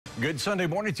Good Sunday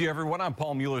morning to you, everyone. I'm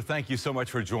Paul Mueller. Thank you so much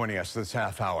for joining us this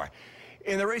half hour.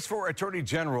 In the race for Attorney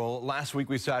General, last week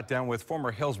we sat down with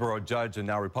former Hillsborough judge and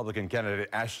now Republican candidate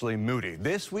Ashley Moody.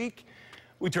 This week,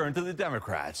 we turn to the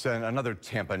Democrats and another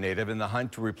Tampa native in the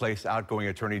hunt to replace outgoing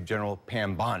Attorney General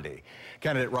Pam Bondi.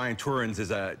 Candidate Ryan Torrens is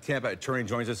a Tampa attorney,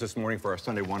 joins us this morning for our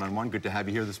Sunday one-on-one. Good to have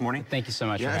you here this morning. Thank you so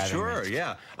much for having me.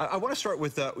 Yeah. I want to start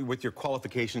with your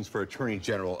qualifications for Attorney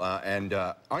General.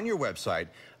 On your website,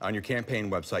 on your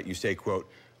campaign website, you say, quote,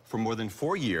 "For more than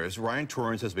 4 years, Ryan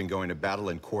Torrens has been going to battle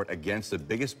in court against the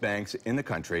biggest banks in the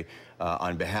country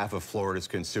on behalf of Florida's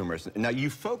consumers." Now, you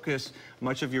focus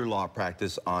much of your law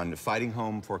practice on fighting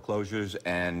home foreclosures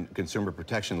and consumer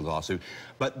protection lawsuit,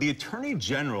 but the Attorney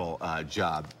General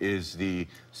job is the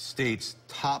state's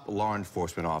top law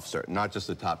enforcement officer, not just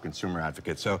the top consumer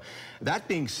advocate. So that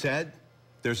being said,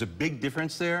 there's a big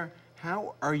difference there.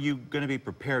 How are you going to be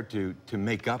prepared to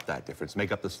make up that difference,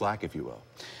 make up the slack, if you will?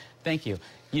 Thank you.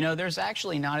 You know, there's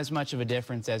actually not as much of a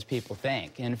difference as people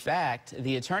think. In fact,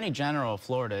 the Attorney General of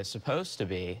Florida is supposed to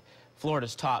be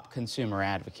Florida's top consumer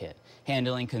advocate,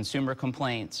 handling consumer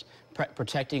complaints,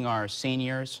 protecting our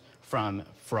seniors from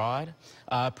fraud,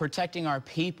 protecting our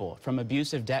people from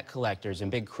abusive debt collectors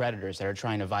and big creditors that are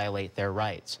trying to violate their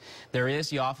rights. There is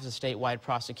the Office of Statewide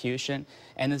Prosecution,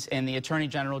 and the Attorney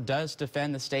General does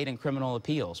defend the state in criminal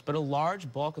appeals. But a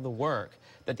large bulk of the work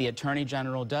that the Attorney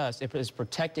General does is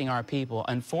protecting our people.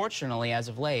 Unfortunately, as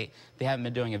of late, they haven't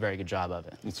been doing a very good job of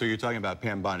it. And so you're talking about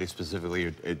Pam Bondi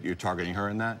specifically, you're targeting her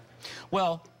in that?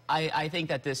 Well, I think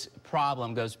that this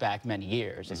problem goes back many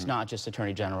years. It's not just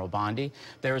Attorney General Bondi.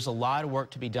 There is a lot of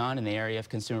work to be done in the area of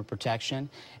consumer protection,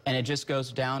 and it just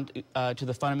goes down to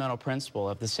the fundamental principle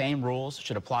of the same rules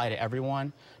should apply to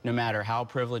everyone, no matter how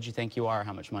privileged you think you are or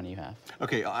how much money you have.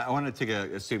 Okay, I want to take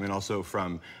a statement also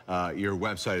from your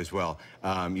website as well.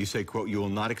 You say, quote, "You will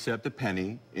not accept a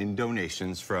penny in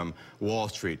donations from Wall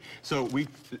Street." So we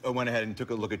went ahead and took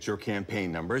a look at your campaign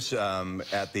numbers.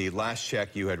 At the last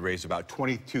check, you had raised about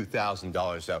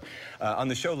 $22,000. So on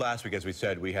the show last week, as we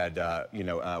said, we had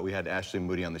we had Ashley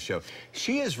Moody on the show.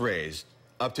 She has raised,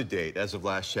 up to date, as of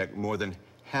last check, more than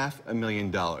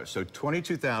 $500,000. So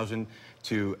 $22,000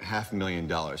 to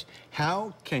 $500,000.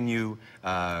 How can you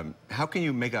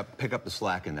pick up the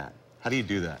slack in that? How do you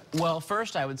do that? Well,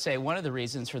 first, I would say one of the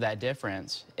reasons for that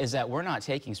difference is that we're not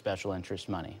taking special interest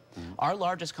money. Our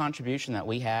largest contribution that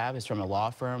we have is from a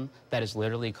law firm that is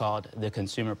literally called the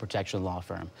Consumer Protection Law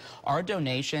Firm. Our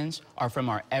donations are from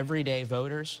our everyday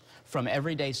voters, from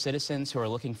everyday citizens who are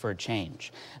looking for a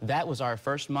change. That was our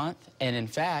first month, and in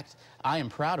fact, I am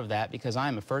proud of that because I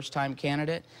am a first-time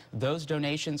candidate. Those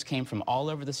donations came from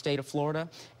all over the state of Florida,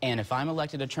 and if I'm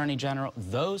elected Attorney General,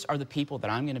 those are the people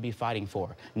that I'm going to be fighting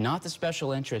for, not the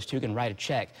special interest who can write a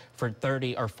check for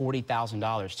 $30,000 or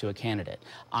 $40,000 to a candidate.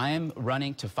 I am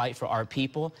running to fight for our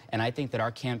people, and I think that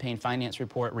our campaign finance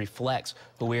report reflects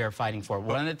who we are fighting for.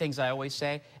 One of the things I always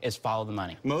say is follow the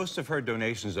money. Most of her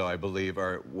donations, though, I believe,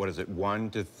 are, what is it,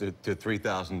 $1,000 to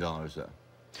 $3,000, though?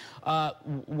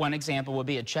 One example would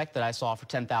be a check that I saw for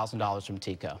 $10,000 from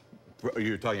TICO.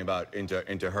 You're talking about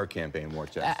into her campaign war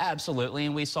chest. Absolutely,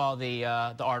 and we saw the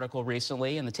article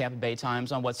recently in the Tampa Bay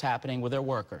Times on what's happening with their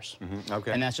workers.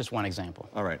 Okay. And that's just one example.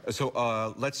 All right.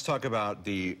 So let's talk about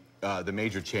the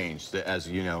major change that, as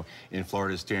you know, in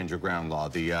Florida's stand your ground law.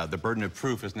 The burden of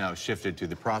proof has now shifted to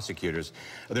the prosecutors.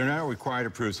 They're now required to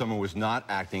prove someone was not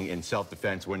acting in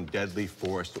self-defense when deadly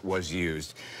force was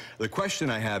used. The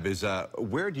question I have is,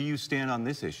 where do you stand on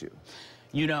this issue?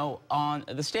 You know, on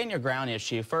the stand your ground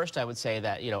issue, first I would say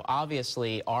that, you know,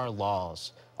 obviously our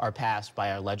laws are passed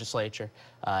by our legislature.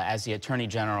 As the Attorney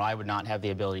General, I would not have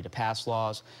the ability to pass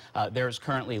laws. There is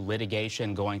currently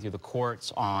litigation going through the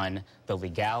courts on the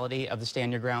legality of the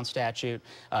Stand Your Ground statute.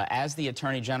 As the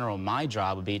Attorney General, my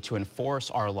job would be to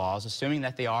enforce our laws, assuming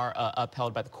that they are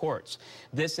upheld by the courts.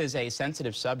 This is a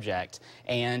sensitive subject,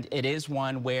 and it is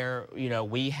one where, you know,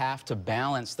 we have to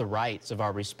balance the rights of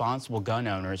our responsible gun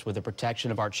owners with the protection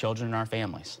of our children and our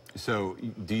families. So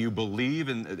do you believe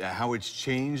in how it's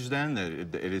changed then,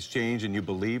 that it has changed, and you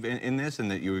believe in this,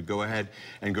 and that you would go ahead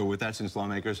and go with that since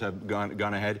lawmakers have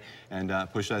gone ahead and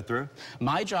push that through?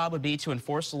 My job would be to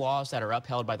enforce the laws that are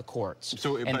upheld by the courts.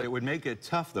 So, but it would make it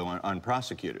tough, though, on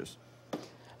prosecutors.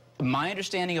 My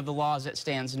understanding of the law as it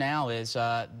stands now is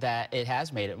that it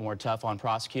has made it more tough on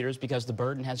prosecutors because the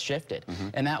burden has shifted.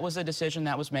 And that was a decision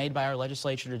that was made by our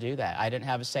legislature to do that. I didn't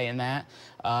have a say in that.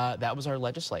 That was our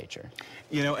legislature.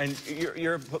 You know, and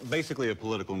you're basically a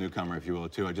political newcomer, if you will,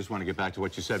 too. I just want to get back to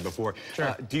what you said before.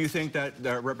 Sure. Do you think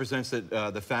that represents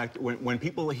the fact, when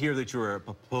people hear that you're a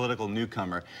political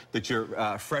newcomer, that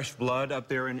you're fresh blood up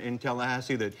there in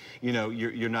Tallahassee, that, you know,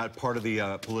 you're not part of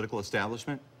the political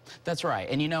establishment? That's right.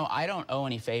 And you know, I don't owe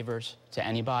any favors to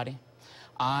anybody.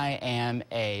 I am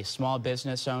a small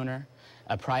business owner,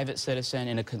 a private citizen,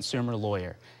 and a consumer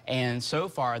lawyer. And so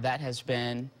far, that has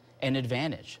been an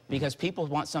advantage because people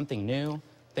want something new.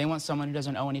 They want someone who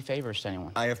doesn't owe any favors to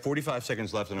anyone. I have 45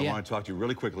 seconds left, and I want to talk to you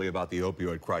really quickly about the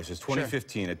opioid crisis.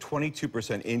 2015, a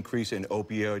 22% increase in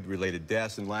opioid-related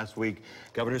deaths, and last week,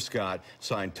 Governor Scott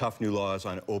signed tough new laws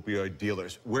on opioid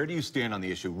dealers. Where do you stand on the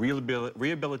issue,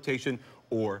 rehabilitation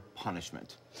or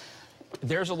punishment?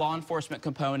 There's a law enforcement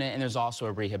component, and there's also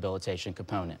a rehabilitation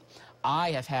component.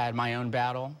 I have had my own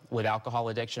battle with alcohol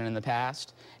addiction in the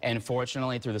past, and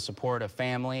fortunately, through the support of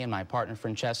family and my partner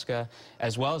Francesca,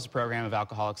 as well as the program of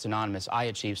Alcoholics Anonymous, I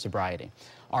achieved sobriety.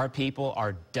 Our people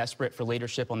are desperate for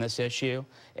leadership on this issue.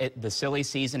 The silly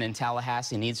season in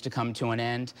Tallahassee needs to come to an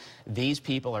end. These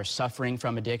people are suffering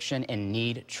from addiction and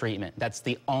need treatment. That's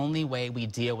the only way we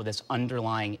deal with this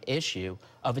underlying issue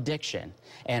of addiction.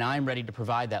 And I'm ready to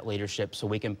provide that leadership so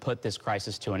we can put this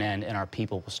crisis to an end and our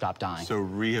people will stop dying. So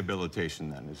rehabilitation,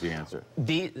 then, is the answer?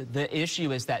 The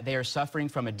issue is that they are suffering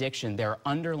from addiction. There are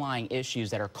underlying issues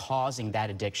that are causing that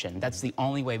addiction. That's the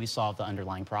only way we solve the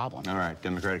underlying problem. All right,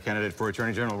 Democratic candidate for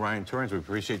Attorney General Ryan Torrens, we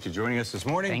appreciate you joining us this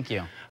morning. Thank you.